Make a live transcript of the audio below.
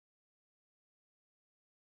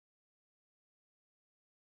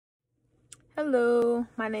Hello,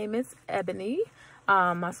 my name is Ebony.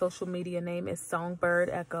 My social media name is Songbird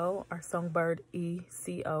Echo or Songbird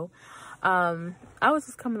ECO. I was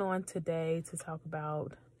just coming on today to talk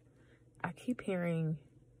about, I keep hearing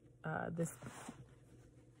this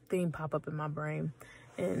theme pop up in my brain,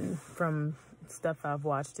 and from stuff I've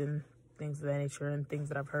watched and things of that nature and things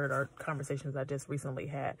that I've heard or conversations I just recently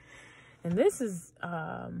had. And this is,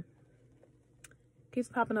 keeps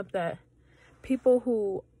popping up that people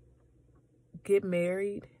who get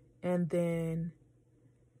married and then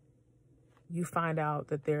you find out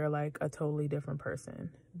that they're like a totally different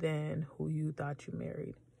person than who you thought you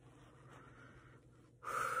married.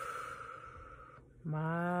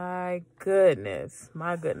 My goodness.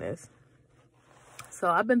 So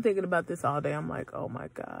I've been thinking about this all day. I'm like, oh my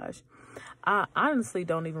gosh. I honestly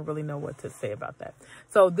don't even really know what to say about that.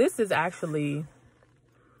 So this is that's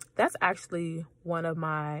actually one of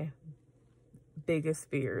my biggest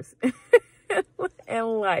fears in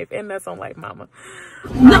life, and that's on Life Mama.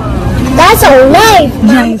 That's a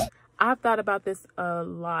life. I've thought about this a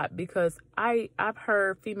lot because I've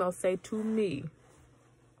heard females say to me,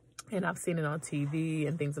 and I've seen it on TV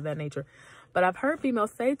and things of that nature, but I've heard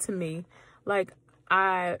females say to me, like,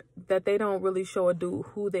 that they don't really show a dude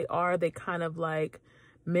who they are. They kind of like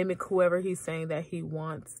mimic whoever he's saying that he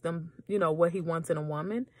wants them, you know, what he wants in a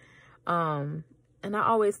woman. And I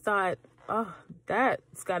always thought, oh,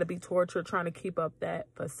 that's got to be torture trying to keep up that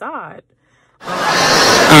facade. I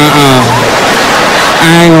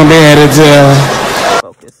ain't gonna be able to tell.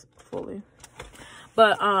 Focus fully.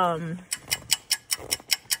 But I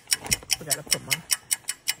gotta put my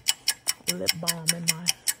lip balm in my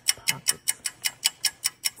pockets.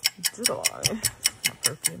 My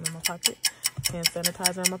perfume in my pocket. Hand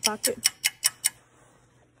sanitizer in my pocket.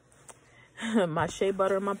 My Shea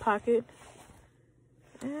Butter in my pocket.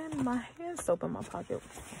 And my hand soap in my pocket.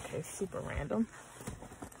 Okay, super random.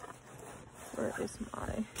 Where is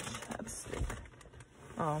my chapstick?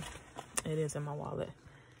 Oh, it is in my wallet.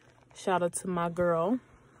 Shout out to my girl,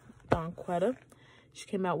 Donquetta. She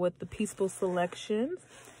came out with the Peaceful Selection.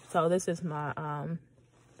 So this is my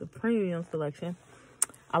the premium selection.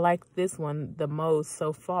 I like this one the most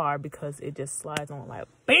so far because it just slides on like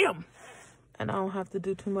bam, and I don't have to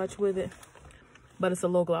do too much with it. But it's a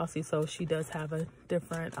little glossy, so she does have a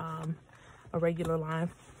different, a regular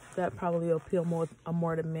line that probably will appeal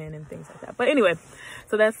more to men and things like that. But anyway,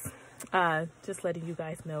 so that's just letting you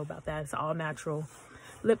guys know about that. It's all natural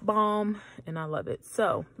lip balm, and I love it.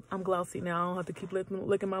 So I'm glossy now. I don't have to keep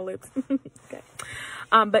licking my lips. Okay.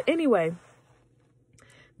 But anyway,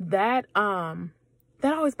 that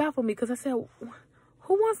always baffled me because I said,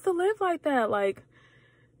 who wants to live like that? Like,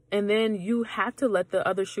 and then you have to let the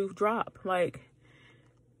other shoe drop, like.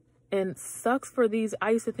 And sucks for these,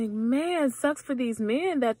 I used to think, man, sucks for these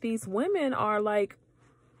men that these women are like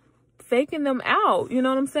faking them out, you know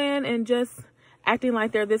what I'm saying? And just acting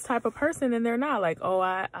like they're this type of person and they're not. Like, oh,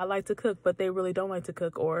 I like to cook, but they really don't like to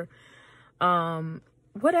cook, or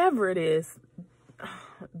whatever it is.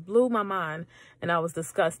 Blew my mind, and I was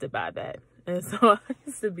disgusted by that. And so I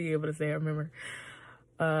used to be able to say, I remember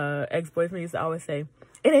ex-boyfriend used to always say,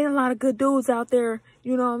 it ain't a lot of good dudes out there,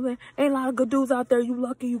 you know what I'm saying? Ain't a lot of good dudes out there. You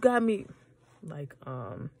lucky you got me. Like,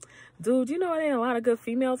 dude, you know it ain't a lot of good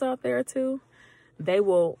females out there too. They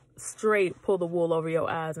will straight pull the wool over your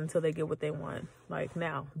eyes until they get what they want. Like,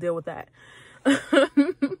 now, deal with that.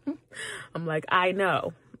 I'm like, I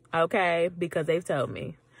know, okay, because they've told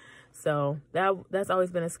me. So that's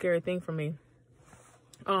always been a scary thing for me.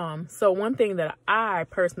 So one thing that I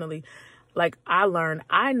personally, like, I learned,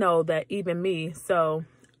 I know that even me, so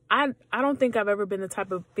I don't think I've ever been the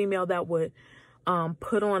type of female that would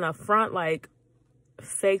put on a front, like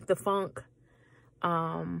fake the funk,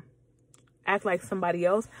 act like somebody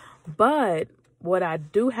else. But what I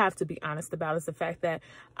do have to be honest about is the fact that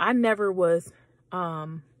I never was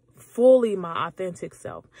fully my authentic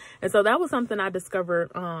self. And so that was something I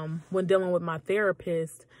discovered when dealing with my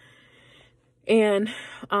therapist and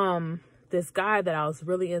this guy that I was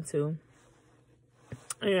really into.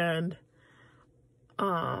 And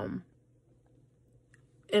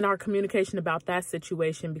in our communication about that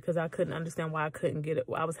situation, because I couldn't understand why I couldn't get it,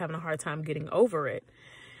 I was having a hard time getting over it.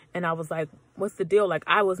 And I was like, what's the deal? Like,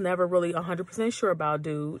 I was never really 100% sure about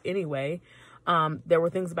dude anyway. There were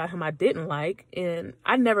things about him I didn't like, and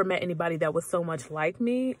I never met anybody that was so much like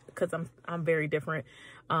me, because I'm very different,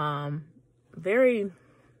 very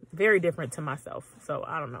different to myself. So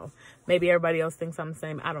I don't know, maybe everybody else thinks I'm the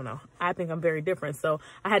same. I don't know. I think I'm very different. So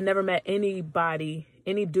I had never met any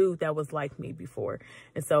dude that was like me before.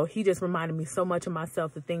 And so he just reminded me so much of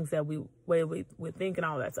myself, the things that we think and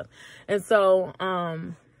all that stuff. And so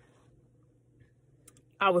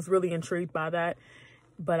I was really intrigued by that,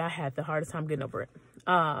 but I had the hardest time getting over it.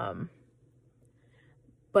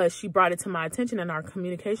 But she brought it to my attention in our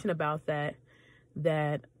communication about that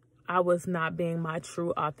I was not being my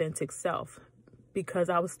true authentic self because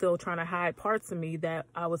I was still trying to hide parts of me that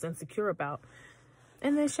I was insecure about.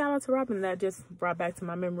 And then shout out to Robin, that just brought back to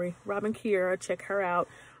my memory. Robin Kiera, check her out.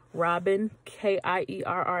 Robin,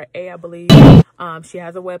 Kierra, I believe. She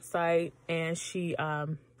has a website, and she,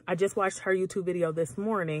 I just watched her YouTube video this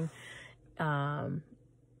morning. I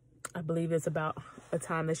believe it's about a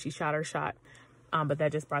time that she shot her shot. But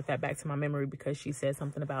that just brought that back to my memory because she said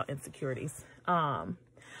something about insecurities.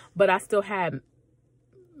 But I still had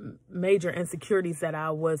major insecurities that I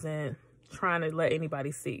wasn't trying to let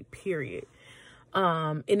anybody see, period.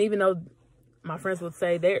 And even though my friends would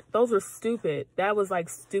say those were stupid, that was like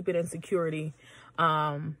stupid insecurity,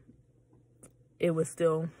 it was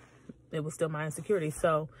still my insecurity.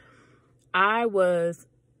 So I was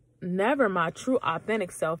never my true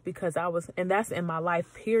authentic self because and that's in my life,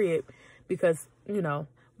 period. Because, you know,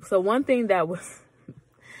 so one thing that was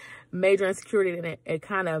major insecurity, and it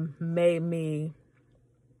kind of made me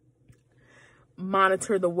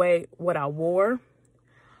monitor what I wore,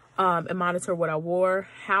 and monitor what I wore,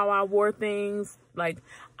 how I wore things. Like,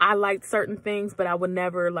 I liked certain things, but I would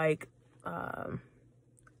never like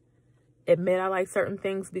admit I liked certain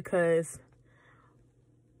things because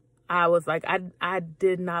I was like, I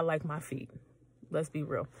did not like my feet. Let's be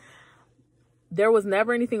real. There was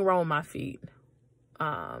never anything wrong with my feet.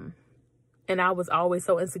 And I was always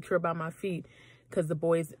so insecure about my feet because the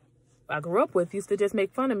boys I grew up with used to just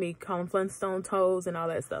make fun of me, calling Flintstone toes and all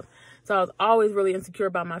that stuff. So I was always really insecure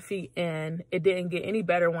about my feet, and it didn't get any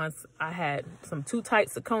better once I had some too tight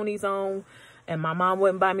Sauconys on, and my mom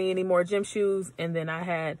wouldn't buy me any more gym shoes. And then I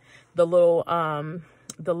had the little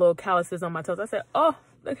calluses on my toes. I said, oh,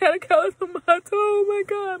 I got a callus on my toe. Oh my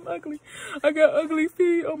God, I'm ugly. I got ugly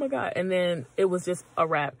feet. Oh my God. And then it was just a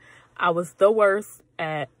wrap. I was the worst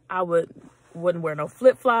at, I wouldn't wear no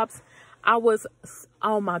flip-flops. I was,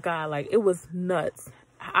 oh my God, like it was nuts.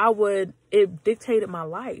 It dictated my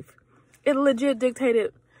life. It legit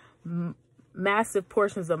dictated massive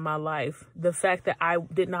portions of my life. The fact that I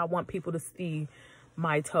did not want people to see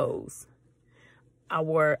my toes.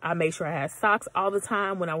 I made sure I had socks all the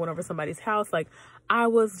time when I went over somebody's house. Like, I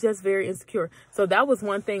was just very insecure. So that was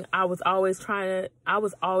one thing I was always at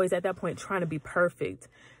that point trying to be perfect.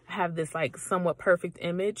 Have this like somewhat perfect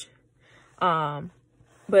image.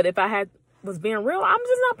 But if I was being real, I'm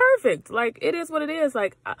just not perfect. Like, it is what it is.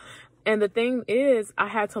 Like, and the thing is, I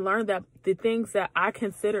had to learn that the things that I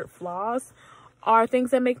considered flaws are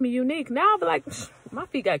things that make me unique. Now I'll be like, my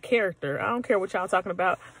feet got character. I don't care what y'all talking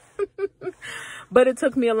about. But it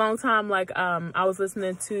took me a long time. Like, I was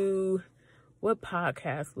listening to, what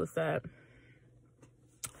podcast was that?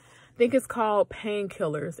 I think it's called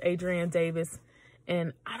Painkillers, Adrian Davis.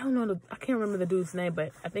 And I don't know, I can't remember the dude's name,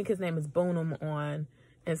 but I think his name is Boonham on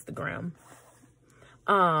Instagram.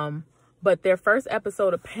 But their first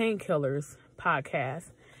episode of Painkillers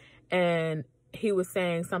podcast, and he was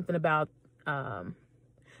saying something about,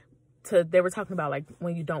 they were talking about like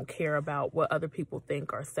when you don't care about what other people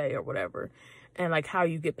think or say or whatever, and like how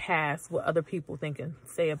you get past what other people think and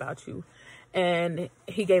say about you. And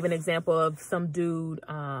he gave an example of some dude,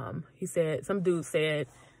 some dude said,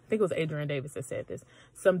 I think it was Adrian Davis that said this.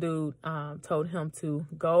 Some dude told him to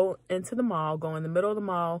go into the mall, go in the middle of the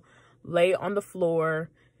mall, lay on the floor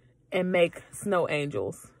and make snow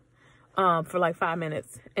angels for like 5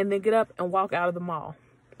 minutes, and then get up and walk out of the mall.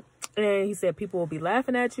 And he said people will be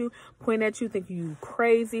laughing at you, pointing at you, thinking you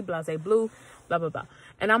crazy, blase blue, blah, blah, blah.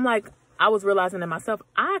 And I'm like, I was realizing in myself,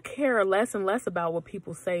 I care less and less about what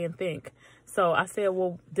people say and think. So I said,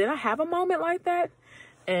 well, did I have a moment like that?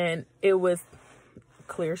 And it was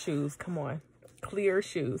clear shoes. Come on, clear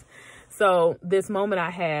shoes. So this moment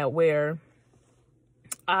I had where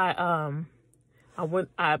I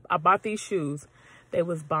bought these shoes. They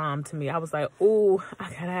was bomb to me. I was like, ooh, I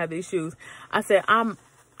gotta have these shoes. I said,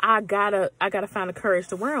 I gotta find the courage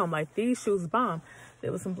to wear them. Like, these shoes bomb.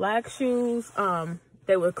 There was some black shoes.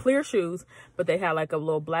 They were clear shoes, but they had like a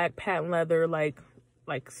little black patent leather, like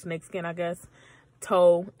snakeskin, I guess,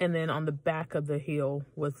 toe. And then on the back of the heel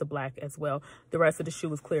was the black as well. The rest of the shoe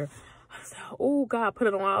was clear. I said, oh God, put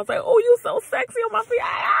it on. I was like, oh, you so sexy on my feet.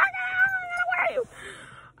 I gotta wear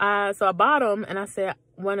you. So I bought them, and I said,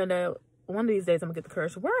 one of these days I'm gonna get the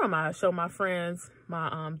courage to wear them. I showed my friends,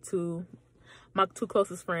 my two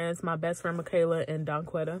closest friends, my best friend Michaela and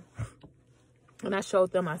Donquetta, and I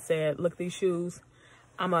showed them. I said, look, these shoes,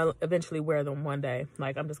 I'm gonna eventually wear them one day.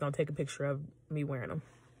 Like, I'm just gonna take a picture of me wearing them.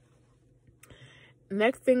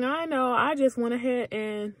 next thing I know, I just went ahead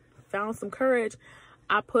and found some courage.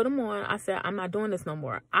 I put them on. I said, I'm not doing this no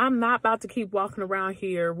more. I'm not about to keep walking around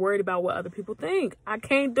here worried about what other people think. I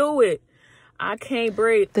can't do it. I can't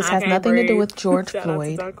breathe. This has nothing to do with George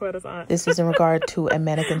Floyd. This is in regard to a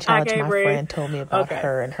mannequin challenge my friend told me about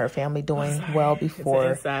her and her family doing well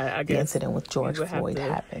before the incident with George Floyd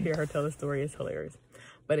happened. Hear her tell the story is hilarious.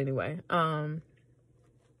 But anyway, I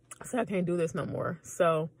said I can't do this no more.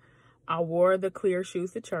 So I wore the clear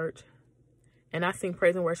shoes to church, and I sing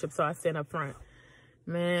praise and worship. So I stand up front,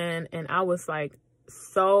 man, and I was like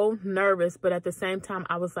so nervous, but at the same time,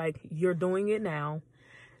 I was like, "You're doing it now.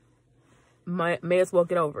 May as well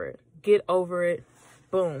get over it. Get over it.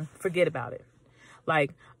 Boom. Forget about it.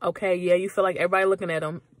 Like, okay, yeah, you feel like everybody looking at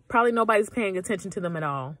them. Probably nobody's paying attention to them at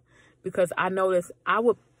all. Because I noticed I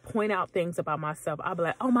would point out things about myself. I'd be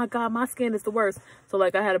like, oh my God, my skin is the worst. So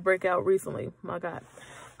like I had a breakout recently. My God.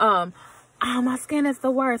 Oh, my skin is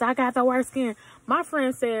the worst. I got the worst skin. My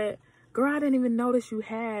friend said, girl, I didn't even notice you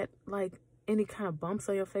had like any kind of bumps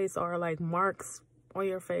on your face or like marks on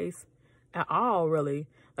your face at all, really.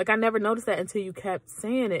 Like, I never noticed that until you kept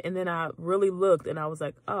saying it. And then I really looked and I was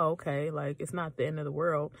like, oh, okay. Like, it's not the end of the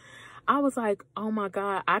world. I was like, oh my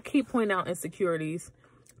God, I keep pointing out insecurities,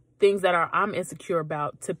 things that I'm insecure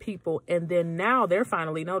about to people. And then now they're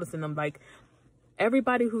finally noticing them. Like,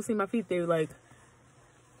 everybody who see my feet, they're like,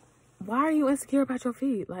 why are you insecure about your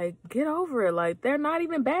feet? Like, get over it. Like, they're not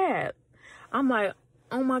even bad. I'm like,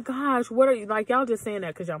 oh my gosh, what are you, like, y'all just saying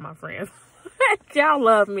that because y'all my friends. Y'all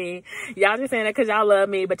love me. Y'all just saying that because y'all love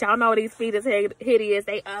me, but y'all know these feet is hideous.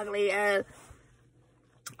 They ugly. I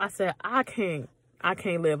said, I can't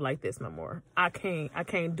live like this no more. I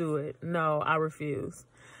can't do it. No, I refuse.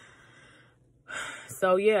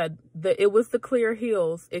 So yeah, it was the clear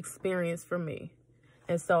heels experience for me.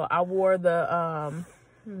 And so I wore the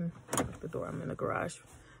door. I'm in the garage,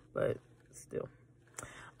 but still.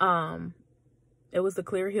 It was the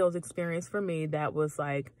clear heels experience for me that was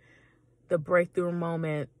like the breakthrough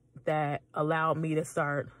moment that allowed me to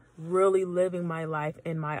start really living my life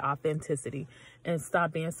in my authenticity and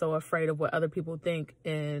stop being so afraid of what other people think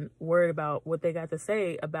and worried about what they got to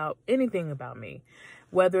say about anything about me,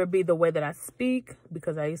 whether it be the way that I speak,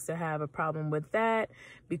 because I used to have a problem with that,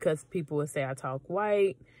 because people would say I talk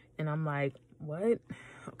white and I'm like, what?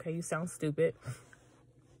 Okay, you sound stupid.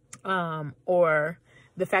 Or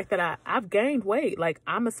the fact that I've gained weight. Like,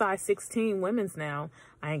 I'm a size 16 women's now.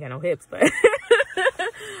 I ain't got no hips, but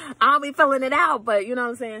I'll be filling it out. But you know what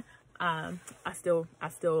I'm saying? I still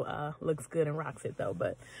looks good and rocks it though.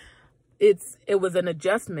 But it was an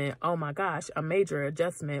adjustment. Oh my gosh, a major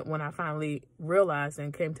adjustment when I finally realized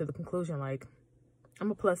and came to the conclusion, like,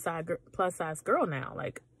 I'm a plus size girl now.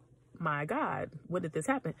 Like, my God, when did this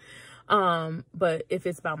happen? But if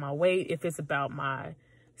it's about my weight, if it's about my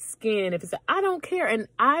skin, if it's, I don't care. And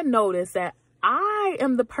I noticed that I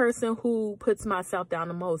am the person who puts myself down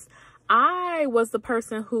the most. I was the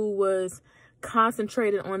person who was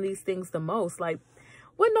concentrated on these things the most. Like,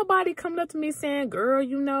 wasn't nobody coming up to me saying, girl,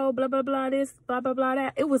 you know, blah, blah, blah, this, blah, blah, blah,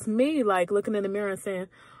 that. It was me, like, looking in the mirror and saying,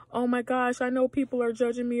 oh my gosh, I know people are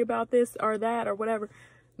judging me about this or that or whatever.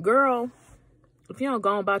 Girl, if you don't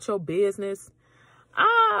go about your business,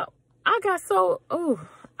 I got so,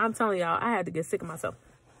 I'm telling y'all, I had to get sick of myself.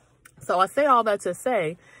 So I say all that to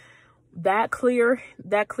say that clear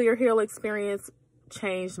heel experience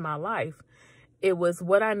changed my life. It was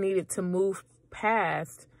what I needed to move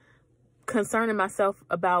past concerning myself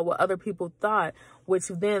about what other people thought, which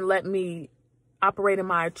then let me operate in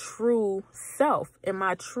my true self, in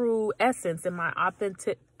my true essence, in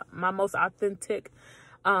my most authentic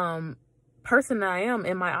person that I am,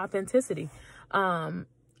 in my authenticity. And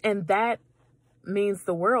that means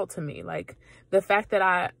the world to me. Like, the fact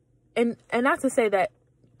that and not to say that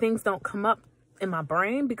things don't come up in my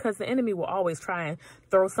brain, because the enemy will always try and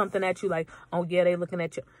throw something at you like, oh yeah, they looking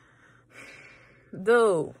at you.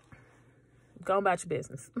 Dude, go about your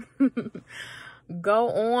business. Go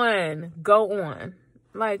on.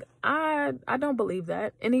 Like, I don't believe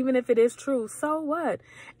that. And even if it is true, so what?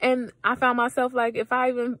 And I found myself, like, if I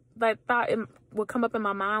even like thought it would come up in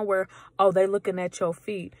my mind where, oh, they looking at your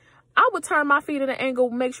feet, I would turn my feet at an angle,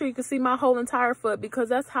 make sure you can see my whole entire foot, because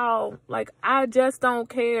that's how, like, I just don't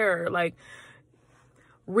care. Like,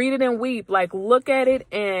 read it and weep. Like, look at it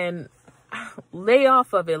and lay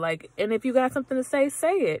off of it. Like, and if you got something to say,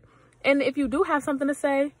 say it. And if you do have something to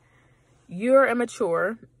say, you're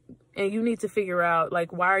immature and you need to figure out,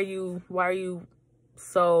 like, why are you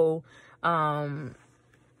so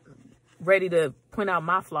ready to point out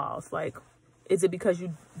my flaws? Like, is it because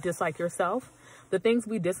you dislike yourself? the things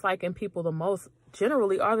we dislike in people the most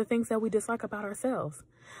generally are the things that we dislike about ourselves.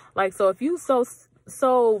 Like, so if you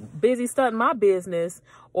so busy studying my business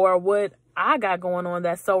or what I got going on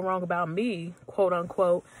that's so wrong about me, quote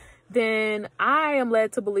unquote, then I am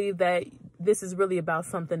led to believe that this is really about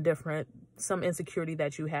something different, some insecurity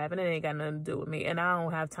that you have, and it ain't got nothing to do with me, and I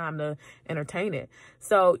don't have time to entertain it.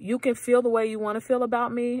 So you can feel the way you want to feel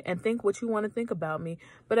about me and think what you want to think about me,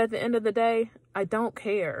 but at the end of the day, I don't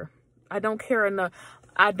care. I don't care enough.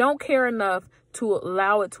 I don't care enough to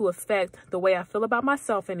allow it to affect the way I feel about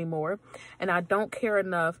myself anymore, and I don't care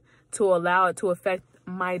enough to allow it to affect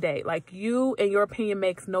my day. Like, you and your opinion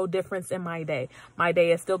makes no difference in my day. My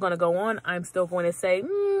day is still going to go on. I'm still going to say,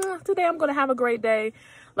 today I'm going to have a great day.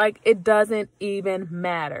 Like, it doesn't even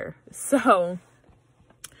matter. So,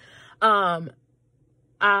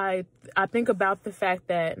 I think about the fact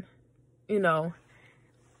that, you know,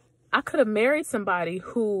 I could have married somebody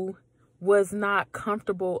who was not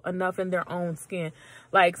comfortable enough in their own skin.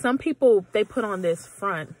 Like, some people, they put on this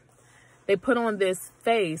front. They put on this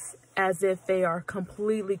face as if they are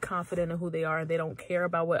completely confident in who they are and they don't care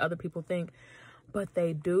about what other people think, but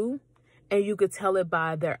they do. And you could tell it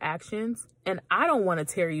by their actions. And I don't want to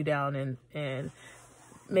tear you down and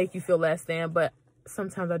make you feel less than, but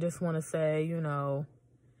sometimes I just want to say, you know,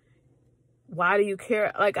 why do you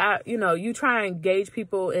care? Like, you try and engage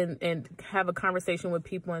people and have a conversation with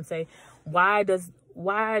people and say, why does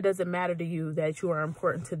it matter to you that you are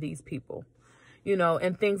important to these people? You know,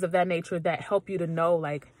 and things of that nature that help you to know,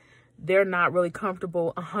 like, they're not really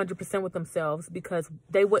comfortable 100% with themselves because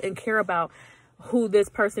they wouldn't care about who this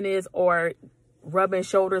person is or rubbing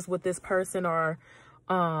shoulders with this person or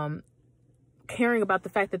caring about the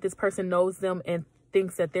fact that this person knows them and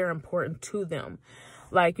thinks that they're important to them.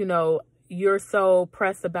 Like, you know, you're so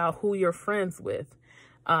pressed about who you're friends with.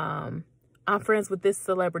 I'm friends with this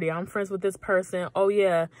celebrity. I'm friends with this person. Oh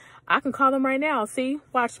yeah, I can call them right now. See,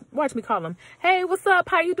 watch me call them. Hey, what's up?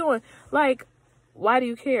 How you doing? Like, why do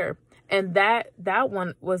you care? And that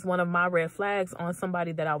one was one of my red flags on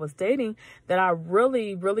somebody that I was dating that I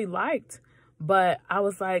really, really liked. But I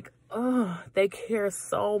was like, oh, they care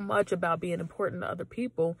so much about being important to other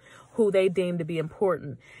people who they deem to be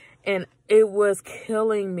important. And it was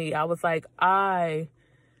killing me. I was like, I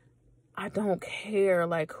don't care,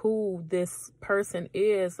 like, who this person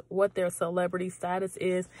is, what their celebrity status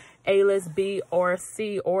is, A-list, B, or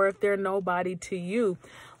C, or if they're nobody to you.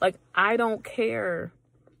 Like, I don't care,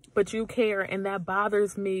 but you care, and that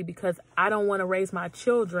bothers me because I don't want to raise my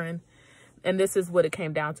children, and this is what it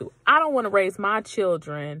came down to. I don't want to raise my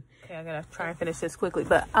children. Okay, I gotta try and finish this quickly,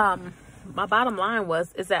 but my bottom line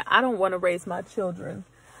is that I don't want to raise my children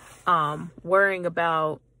caring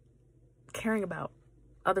about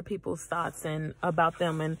other people's thoughts and about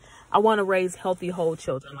them. And I want to raise healthy, whole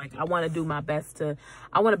children. Like, I want to do my best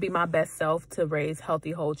I want to be my best self to raise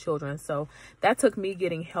healthy, whole children. So that took me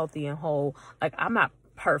getting healthy and whole. Like, I'm not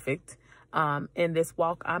perfect in this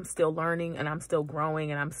walk. I'm still learning and I'm still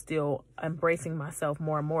growing and I'm still embracing myself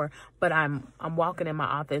more and more, but I'm walking in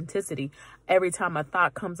my authenticity. Every time a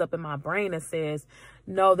thought comes up in my brain and says,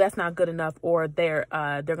 no, that's not good enough, or they're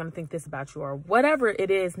going to think this about you, or whatever it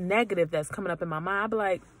is negative that's coming up in my mind, I'll be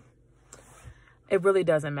like, it really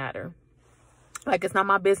doesn't matter. Like, it's not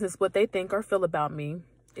my business what they think or feel about me.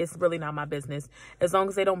 It's really not my business. As long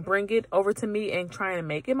as they don't bring it over to me and try and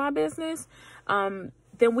make it my business, then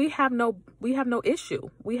we have no issue.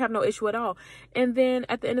 We have no issue at all. And then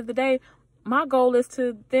at the end of the day, my goal is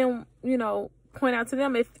to then, you know, point out to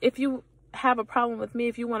them, if you have a problem with me,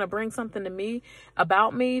 if you want to bring something to me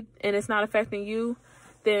about me and it's not affecting you,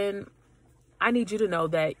 then I need you to know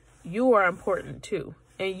that you are important too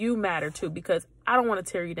and you matter too, because I don't want to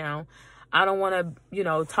tear you down. I don't want to, you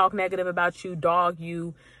know, talk negative about you, dog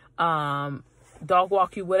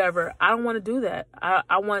walk you, whatever. I don't want to do that.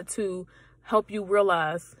 I want to help you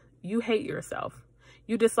realize you hate yourself.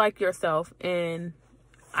 You dislike yourself, and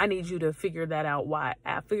I need you to figure that out.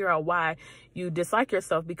 Figure out why you dislike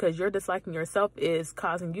yourself, because your disliking yourself is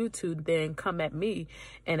causing you to then come at me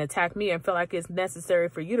and attack me and feel like it's necessary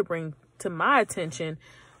for you to bring to my attention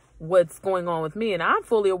what's going on with me. And I'm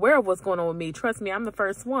fully aware of what's going on with me. Trust me, I'm the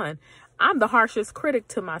first one. I'm the harshest critic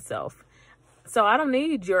to myself. So I don't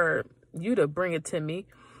need you to bring it to me.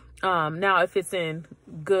 Now, if it's in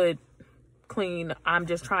good, clean, I'm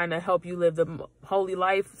just trying to help you live the holy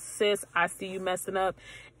life, sis, I see you messing up,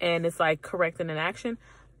 and it's like correcting an action,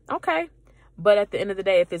 okay. But at the end of the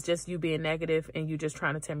day, if it's just you being negative and you just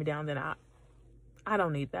trying to tear me down, then I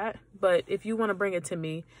don't need that. But if you want to bring it to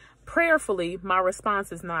me prayerfully, my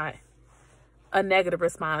response is not a negative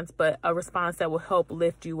response, but a response that will help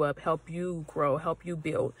lift you up, help you grow, help you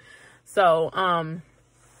build. So,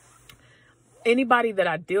 anybody that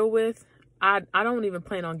I deal with, I don't even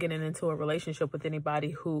plan on getting into a relationship with anybody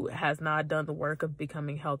who has not done the work of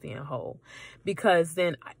becoming healthy and whole. Because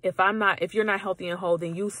then if you're not healthy and whole,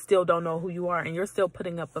 then you still don't know who you are, and you're still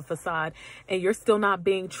putting up a facade, and you're still not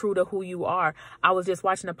being true to who you are. I was just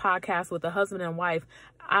watching a podcast with a husband and wife.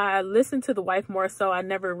 I listened to the wife more so. I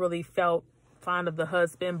never really felt fond of the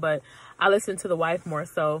husband, but I listened to the wife more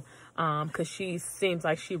so because she seems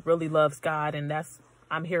like she really loves God, and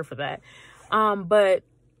I'm here for that. But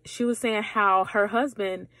she was saying how her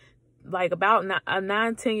husband, like about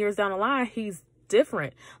 9-10 years down the line, he's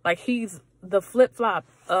different. Like he's the flip-flop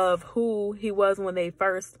of who he was when they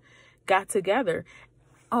first got together.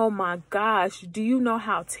 Oh my gosh, do you know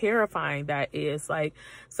how terrifying that is? Like,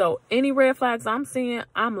 so any red flags I'm seeing,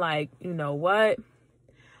 I'm like, you know what?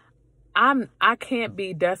 I can't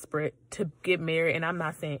be desperate to get married, and I'm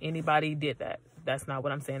not saying anybody did that. That's not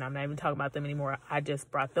what I'm saying. I'm not even talking about them anymore. I just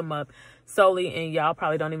brought them up solely, and y'all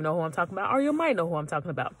probably don't even know who I'm talking about, or you might know who I'm talking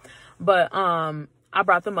about. But I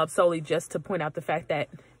brought them up solely just to point out the fact that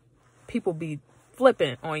people be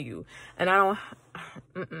flipping on you, and I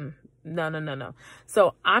don't. No.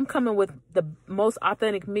 So I'm coming with the most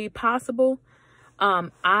authentic me possible. I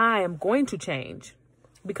am going to change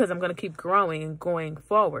because I'm going to keep growing and going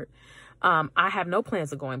forward. I have no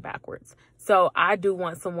plans of going backwards. So I do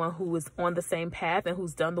want someone who is on the same path and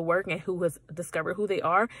who's done the work and who has discovered who they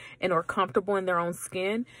are and are comfortable in their own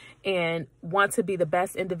skin and want to be the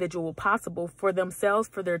best individual possible for themselves,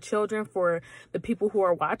 for their children, for the people who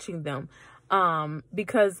are watching them.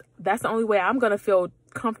 Because that's the only way I'm going to feel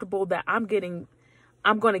comfortable that I'm going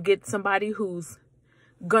to get somebody who's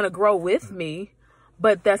going to grow with me,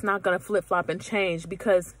 but that's not going to flip flop and change,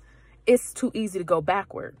 because it's too easy to go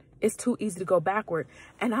backward. It's too easy to go backward,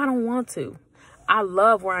 and I don't want to. I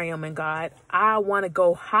love where I am in God. I want to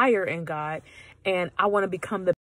go higher in God, and I want to become the